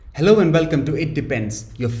Hello and welcome to It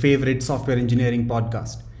Depends, your favorite software engineering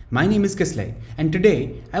podcast. My name is Kisley, and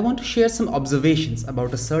today I want to share some observations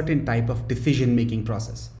about a certain type of decision making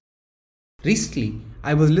process. Recently,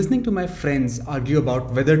 I was listening to my friends argue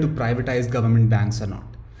about whether to privatize government banks or not.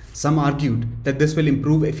 Some argued that this will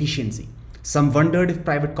improve efficiency. Some wondered if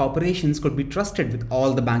private corporations could be trusted with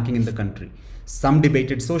all the banking in the country. Some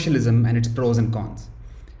debated socialism and its pros and cons.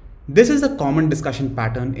 This is a common discussion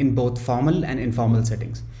pattern in both formal and informal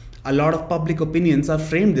settings. A lot of public opinions are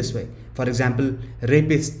framed this way. For example,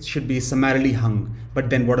 rapists should be summarily hung,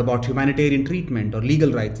 but then what about humanitarian treatment or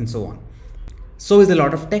legal rights and so on? So is a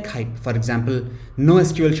lot of tech hype. For example, no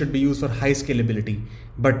SQL should be used for high scalability,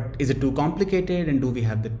 but is it too complicated, and do we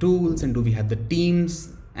have the tools, and do we have the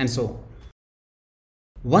teams, and so on.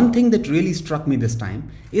 One thing that really struck me this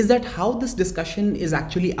time is that how this discussion is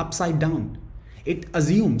actually upside down. It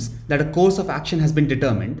assumes that a course of action has been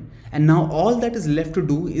determined, and now all that is left to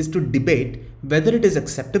do is to debate whether it is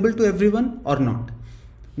acceptable to everyone or not.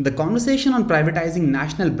 The conversation on privatizing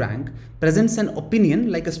National Bank presents an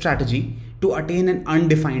opinion like a strategy to attain an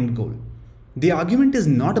undefined goal. The argument is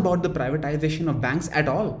not about the privatization of banks at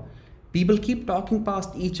all. People keep talking past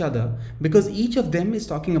each other because each of them is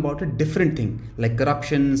talking about a different thing, like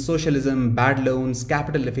corruption, socialism, bad loans,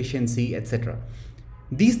 capital efficiency, etc.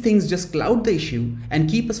 These things just cloud the issue and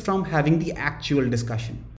keep us from having the actual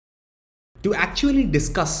discussion. To actually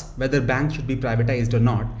discuss whether banks should be privatized or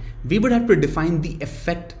not, we would have to define the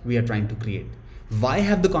effect we are trying to create. Why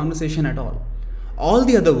have the conversation at all? All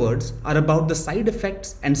the other words are about the side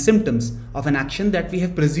effects and symptoms of an action that we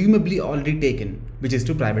have presumably already taken, which is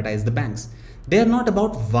to privatize the banks. They are not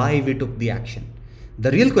about why we took the action.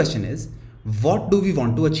 The real question is, what do we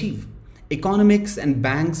want to achieve? Economics and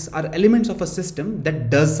banks are elements of a system that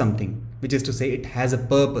does something, which is to say it has a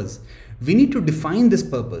purpose. We need to define this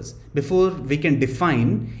purpose before we can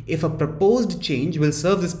define if a proposed change will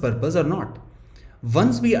serve this purpose or not.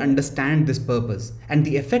 Once we understand this purpose and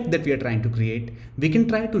the effect that we are trying to create, we can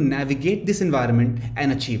try to navigate this environment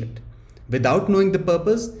and achieve it. Without knowing the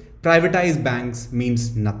purpose, privatize banks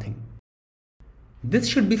means nothing. This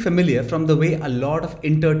should be familiar from the way a lot of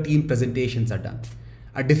inter-team presentations are done.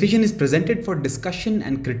 A decision is presented for discussion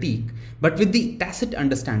and critique, but with the tacit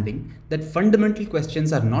understanding that fundamental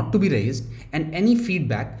questions are not to be raised and any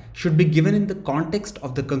feedback should be given in the context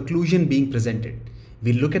of the conclusion being presented.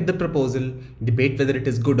 We look at the proposal, debate whether it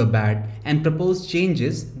is good or bad, and propose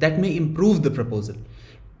changes that may improve the proposal.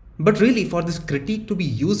 But really, for this critique to be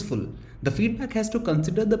useful, the feedback has to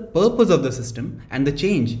consider the purpose of the system and the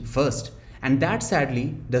change first, and that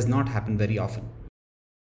sadly does not happen very often.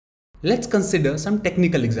 Let's consider some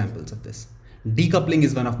technical examples of this. Decoupling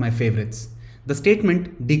is one of my favorites. The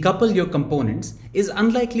statement, decouple your components, is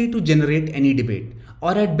unlikely to generate any debate,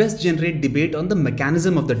 or at best generate debate on the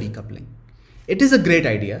mechanism of the decoupling. It is a great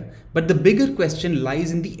idea, but the bigger question lies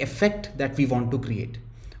in the effect that we want to create.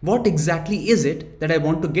 What exactly is it that I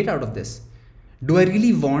want to get out of this? Do I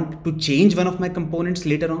really want to change one of my components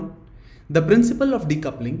later on? The principle of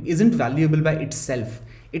decoupling isn't valuable by itself.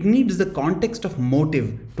 It needs the context of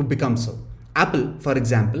motive to become so. Apple, for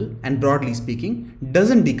example, and broadly speaking,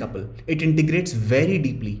 doesn't decouple. It integrates very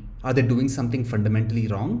deeply. Are they doing something fundamentally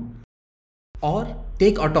wrong? Or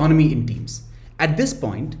take autonomy in teams. At this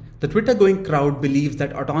point, the Twitter-going crowd believes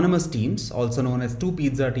that autonomous teams, also known as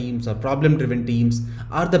two-pizza teams or problem-driven teams,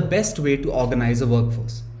 are the best way to organize a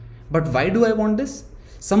workforce. But why do I want this?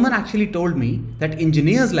 Someone actually told me that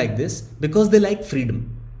engineers like this because they like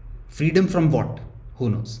freedom. Freedom from what? Who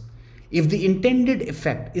knows? If the intended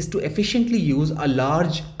effect is to efficiently use a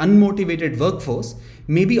large, unmotivated workforce,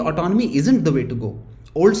 maybe autonomy isn't the way to go.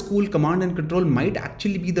 Old school command and control might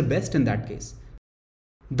actually be the best in that case.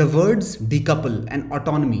 The words decouple and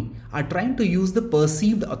autonomy are trying to use the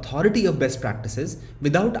perceived authority of best practices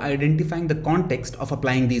without identifying the context of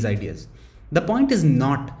applying these ideas. The point is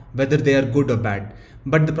not whether they are good or bad,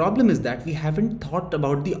 but the problem is that we haven't thought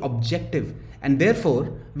about the objective, and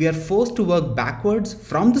therefore we are forced to work backwards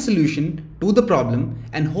from the solution to the problem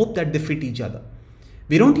and hope that they fit each other.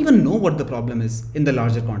 We don't even know what the problem is in the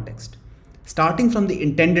larger context. Starting from the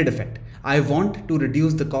intended effect, I want to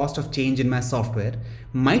reduce the cost of change in my software,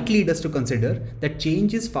 might lead us to consider that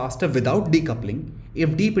change is faster without decoupling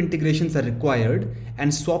if deep integrations are required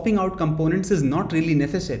and swapping out components is not really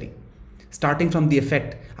necessary. Starting from the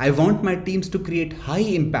effect, I want my teams to create high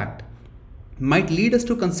impact, might lead us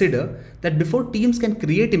to consider that before teams can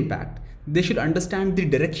create impact, they should understand the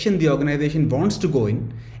direction the organization wants to go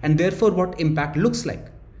in and therefore what impact looks like.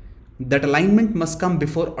 That alignment must come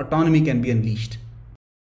before autonomy can be unleashed.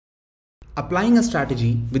 Applying a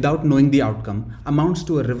strategy without knowing the outcome amounts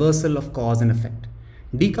to a reversal of cause and effect.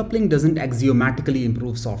 Decoupling doesn't axiomatically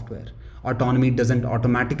improve software. Autonomy doesn't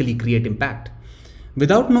automatically create impact.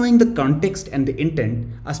 Without knowing the context and the intent,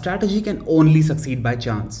 a strategy can only succeed by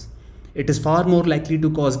chance. It is far more likely to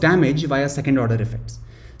cause damage via second order effects.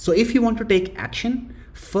 So, if you want to take action,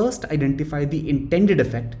 first identify the intended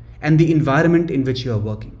effect and the environment in which you are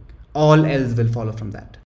working. All else will follow from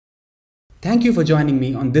that. Thank you for joining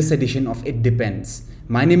me on this edition of It Depends.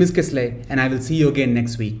 My name is Kisley, and I will see you again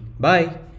next week. Bye.